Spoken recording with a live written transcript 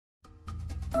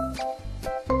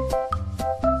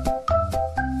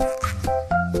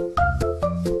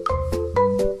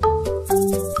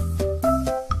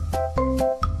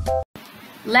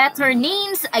Letter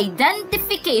names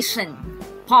identification.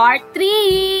 Part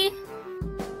 3.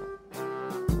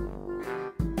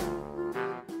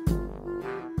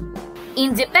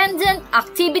 Independent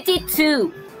Activity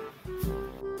 2.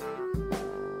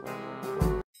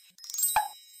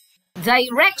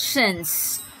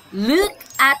 Directions. Look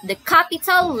at the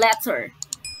capital letter.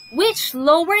 Which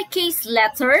lowercase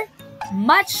letter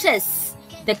matches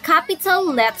the capital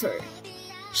letter?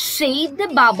 Shade the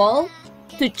bubble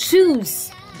to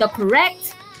choose the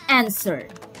correct answer.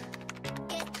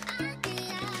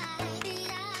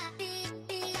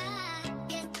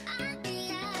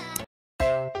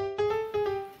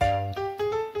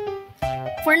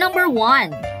 For number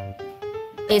 1,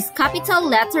 is capital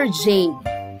letter J.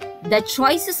 The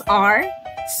choices are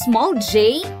small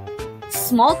j,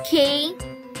 small k,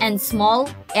 and small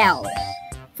l.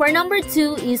 For number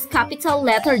 2 is capital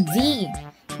letter D.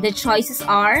 The choices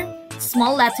are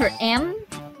small letter M,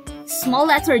 small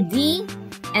letter D,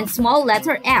 and small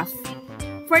letter F.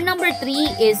 For number 3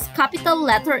 is capital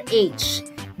letter H.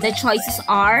 The choices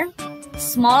are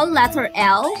small letter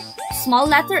L, small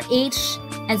letter H,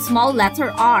 and small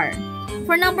letter R.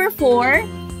 For number 4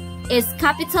 is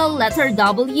capital letter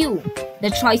W. The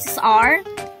choices are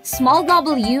small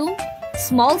w,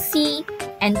 small c,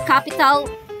 and capital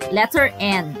letter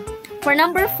N. For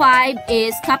number 5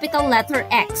 is capital letter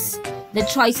X. The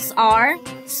choices are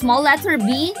small letter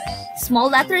B, small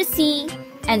letter C,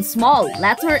 and small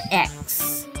letter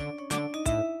X.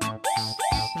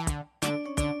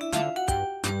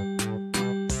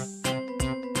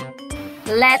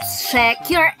 Let's check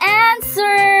your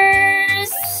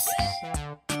answers!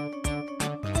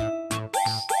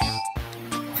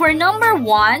 For number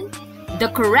 1, the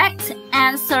correct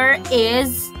answer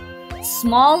is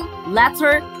small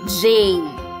letter J.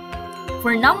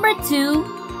 For number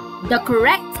 2, the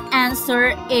correct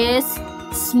answer is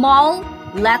small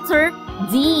letter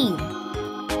D.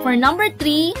 For number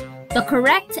 3, the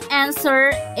correct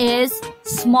answer is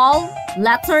small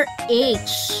letter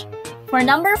H. For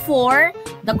number 4,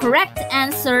 the correct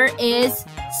answer is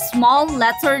small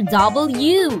letter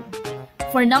W.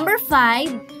 For number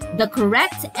 5, the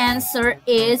correct answer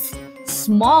is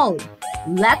small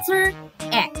letter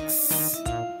X.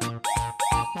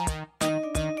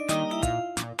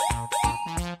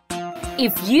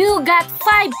 If you got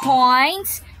 5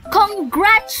 points,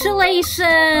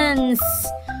 congratulations!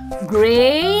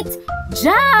 Great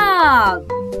job!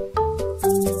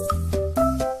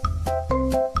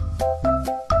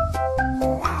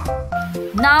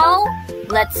 Now,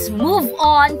 let's move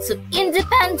on to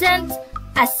Independent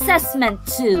Assessment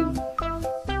 2.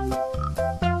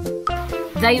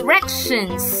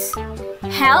 Directions.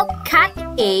 Help Cat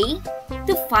A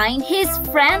to find his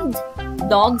friend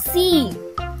Dog C.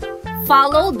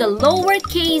 Follow the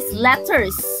lowercase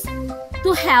letters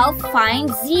to help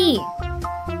find Z.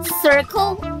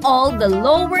 Circle all the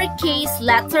lowercase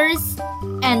letters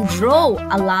and draw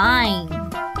a line.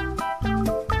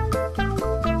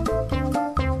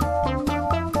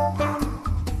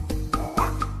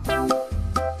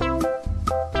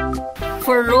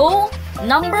 For row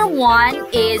number 1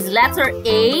 is letter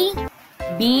A,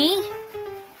 B,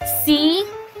 C,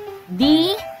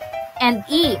 D, and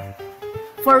E.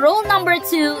 For row number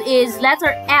 2 is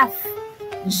letter F,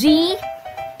 G,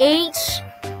 H,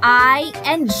 I,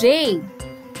 and J.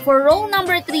 For row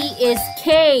number 3 is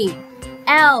K,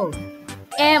 L,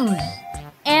 M,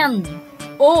 N,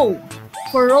 O.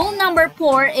 For row number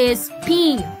 4 is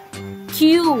P,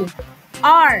 Q,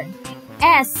 R,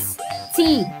 S,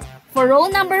 T. For row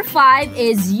number 5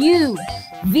 is U,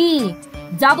 V,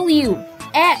 W,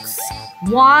 X,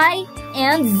 Y,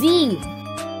 and Z.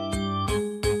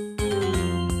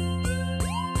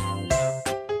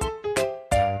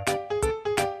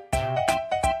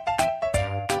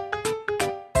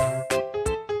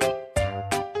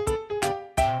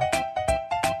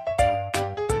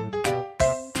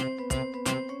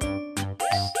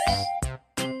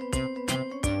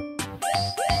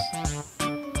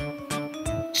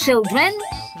 Children,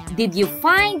 did you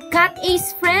find Cat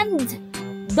A's friend,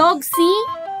 Dog C?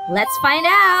 Let's find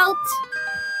out!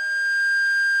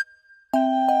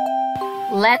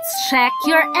 Let's check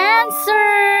your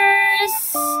answers!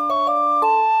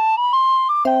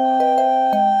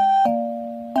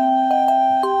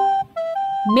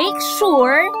 Make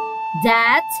sure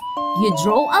that you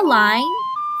draw a line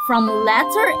from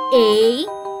letter A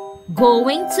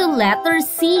going to letter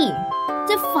C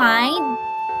to find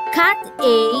Cat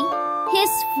A, his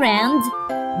friend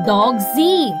Dog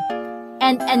Z.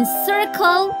 and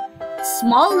encircle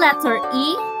small letter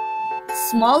E,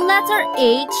 small letter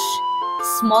H,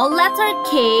 small letter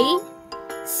K,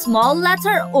 small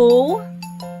letter O,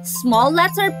 small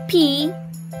letter P,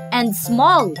 and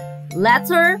small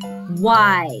letter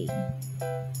Y.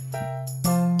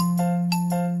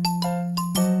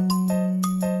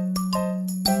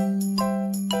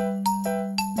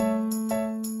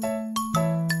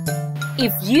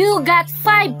 If you got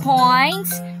 5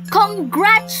 points,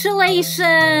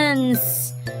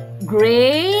 congratulations!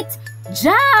 Great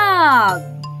job!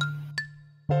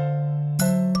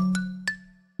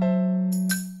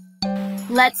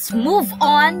 Let's move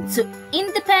on to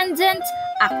independent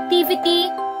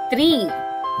activity 3.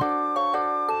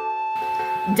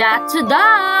 Dot to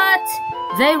dot.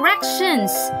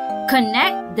 Directions.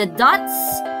 Connect the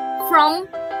dots from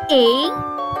A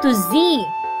to Z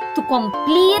to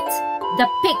complete the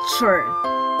picture.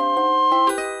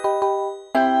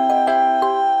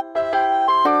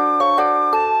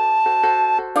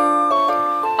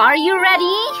 Are you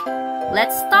ready?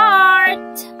 Let's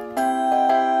start!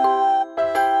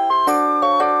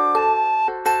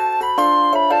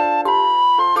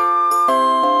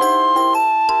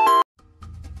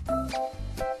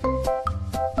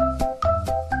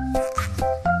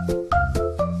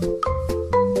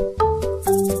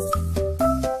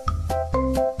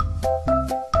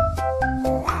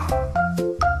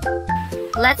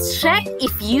 Let's check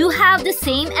if you have the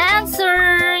same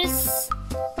answers.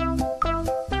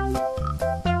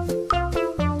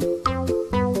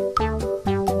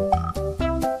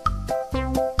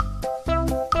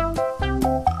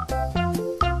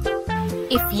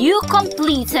 If you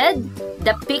completed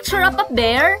the picture of a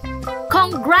bear,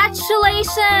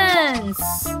 congratulations!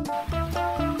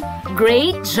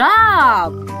 Great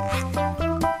job!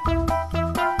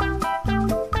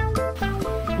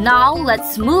 Now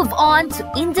let's move on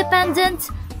to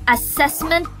independent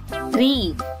assessment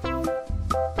 3.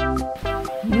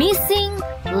 Missing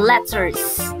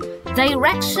letters.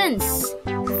 Directions.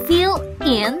 Fill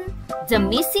in the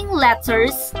missing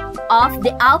letters of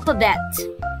the alphabet.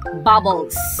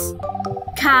 Bubbles.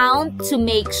 Count to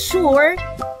make sure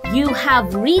you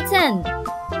have written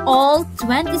all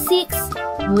 26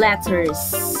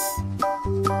 letters.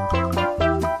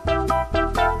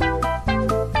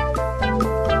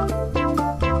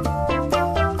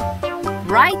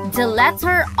 Write the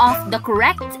letter of the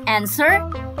correct answer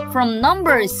from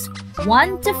numbers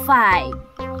 1 to 5.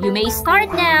 You may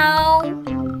start now.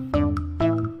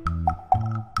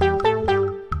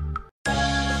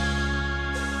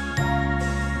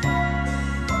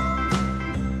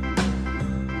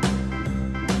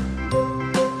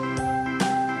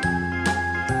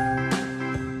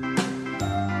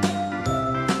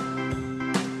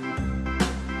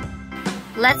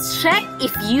 Let's check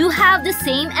if you have the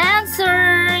same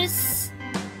answers.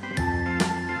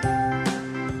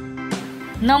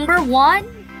 Number 1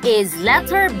 is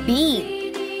letter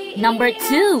B. Number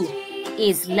 2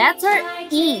 is letter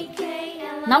E.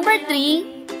 Number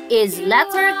 3 is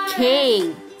letter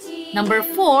K. Number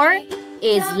 4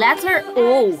 is letter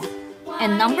O.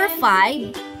 And number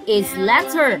 5 is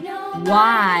letter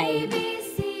Y.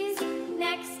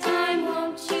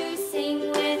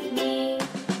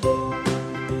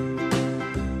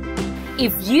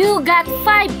 If you got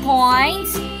 5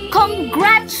 points,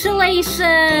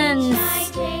 congratulations!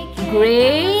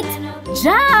 Great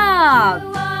job!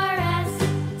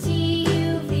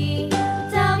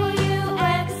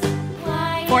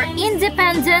 For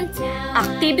independent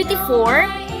activity 4,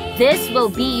 this will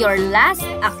be your last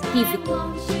activity.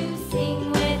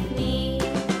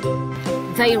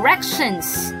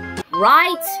 Directions.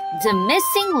 Write the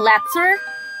missing letter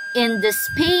in the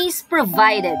space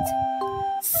provided.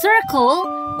 Circle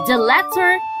the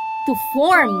letter to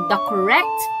form the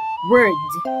correct word.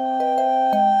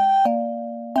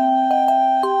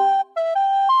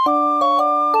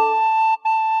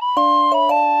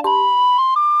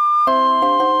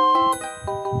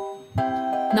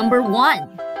 Number 1.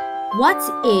 What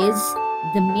is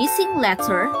the missing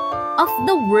letter of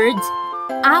the word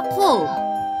apple?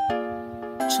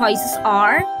 Choices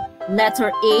are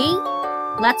letter A,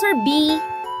 letter B,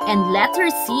 and letter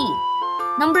C.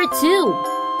 Number 2.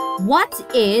 What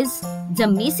is the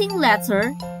missing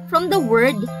letter from the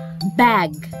word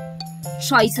bag?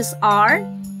 Choices are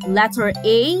letter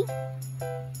A,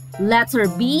 letter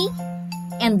B,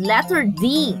 and letter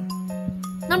D.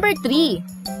 Number 3.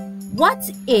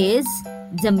 What is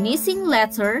the missing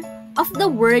letter of the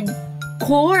word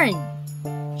corn?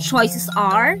 Choices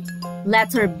are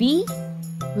letter B,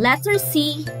 letter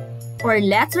C, or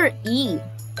letter E.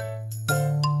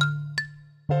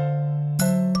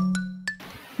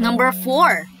 Number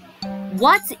 4.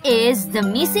 What is the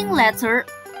missing letter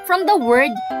from the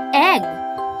word egg?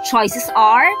 Choices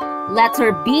are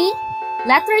letter B,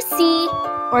 letter C,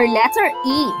 or letter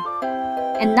E.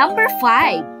 And number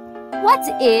 5. What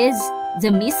is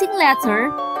the missing letter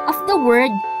of the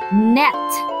word net?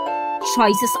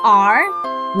 Choices are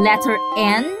letter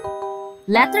N,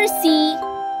 letter C,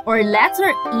 or letter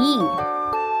E.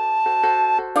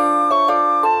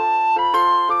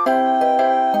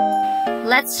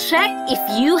 Let's check if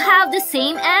you have the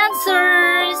same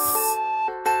answers.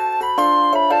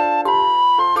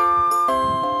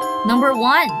 Number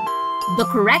 1. The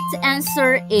correct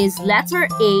answer is letter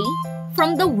A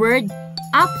from the word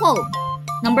apple.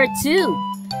 Number 2.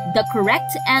 The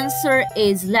correct answer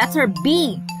is letter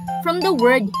B from the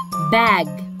word bag.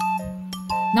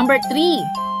 Number 3.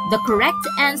 The correct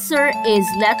answer is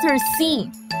letter C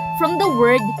from the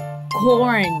word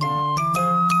corn.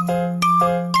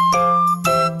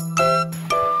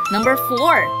 Number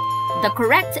 4. The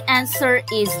correct answer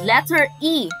is letter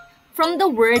E from the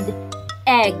word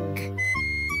egg.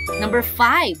 Number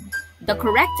 5. The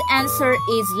correct answer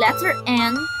is letter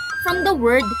N from the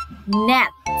word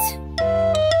net.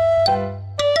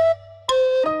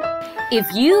 If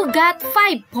you got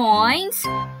 5 points,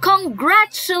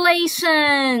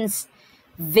 congratulations!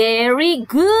 Very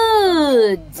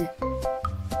good!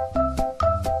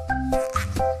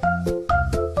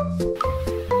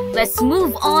 Let's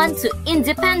move on to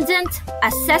Independent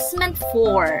Assessment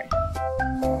 4.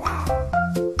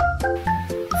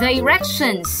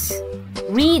 Directions.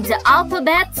 Read the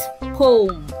alphabet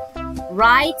poem.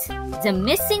 Write the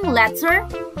missing letter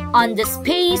on the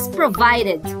space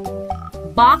provided.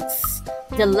 Box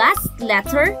the last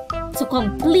letter to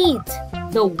complete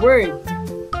the word.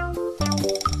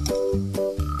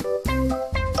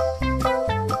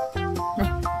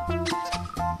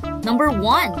 Number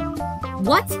 1.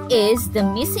 What is the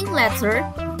missing letter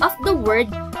of the word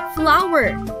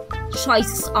flower?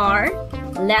 Choices are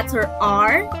letter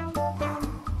R,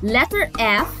 letter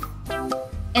F,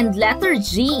 and letter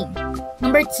G.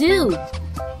 Number 2.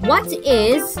 What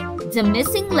is the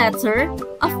missing letter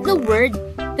of the word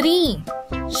tree?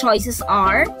 Choices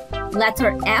are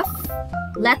letter F,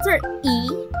 letter E,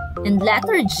 and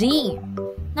letter G.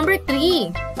 Number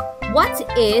 3. What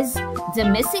is the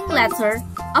missing letter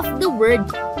of the word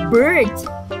bird?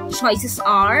 Choices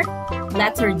are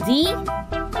letter D,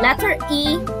 letter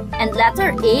E, and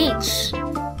letter H.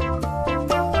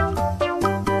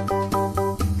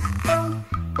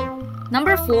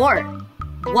 Number 4.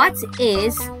 What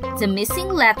is the missing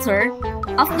letter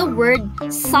of the word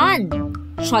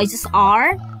sun? Choices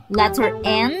are letter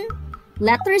N,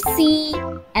 letter C,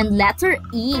 and letter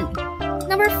E.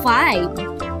 Number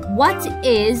 5. What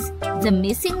is the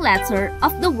missing letter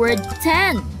of the word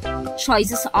 10?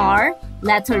 Choices are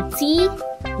letter T,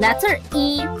 letter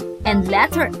E, and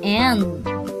letter N.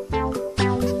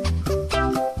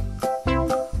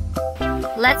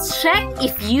 Let's check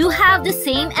if you have the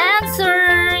same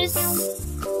answers.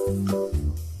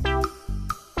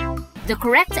 The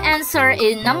correct answer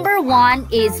in number 1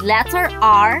 is letter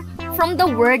R from the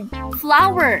word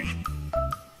flower.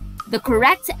 The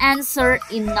correct answer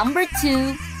in number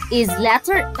 2 is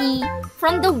letter E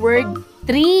from the word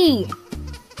tree.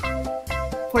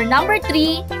 For number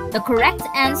 3, the correct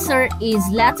answer is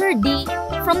letter D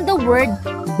from the word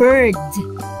bird.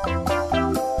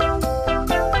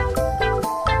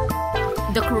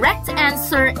 The correct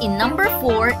answer in number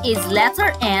 4 is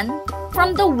letter N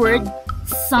from the word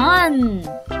sun.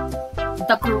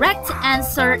 The correct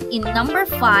answer in number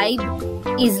 5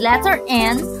 is letter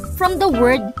N from the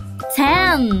word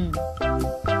 10.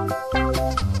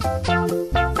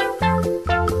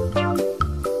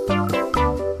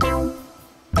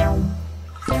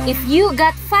 If you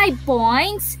got 5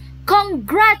 points,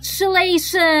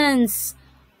 congratulations!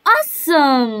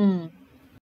 Awesome!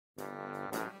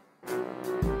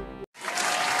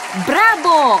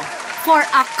 Bravo for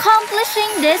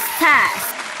accomplishing this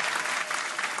task!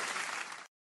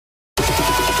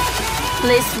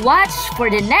 Please watch for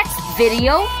the next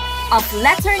video of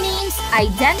letter names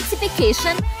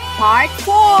identification part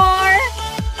 4.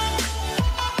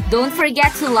 Don't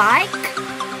forget to like,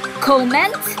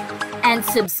 comment, and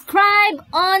subscribe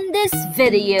on this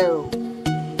video.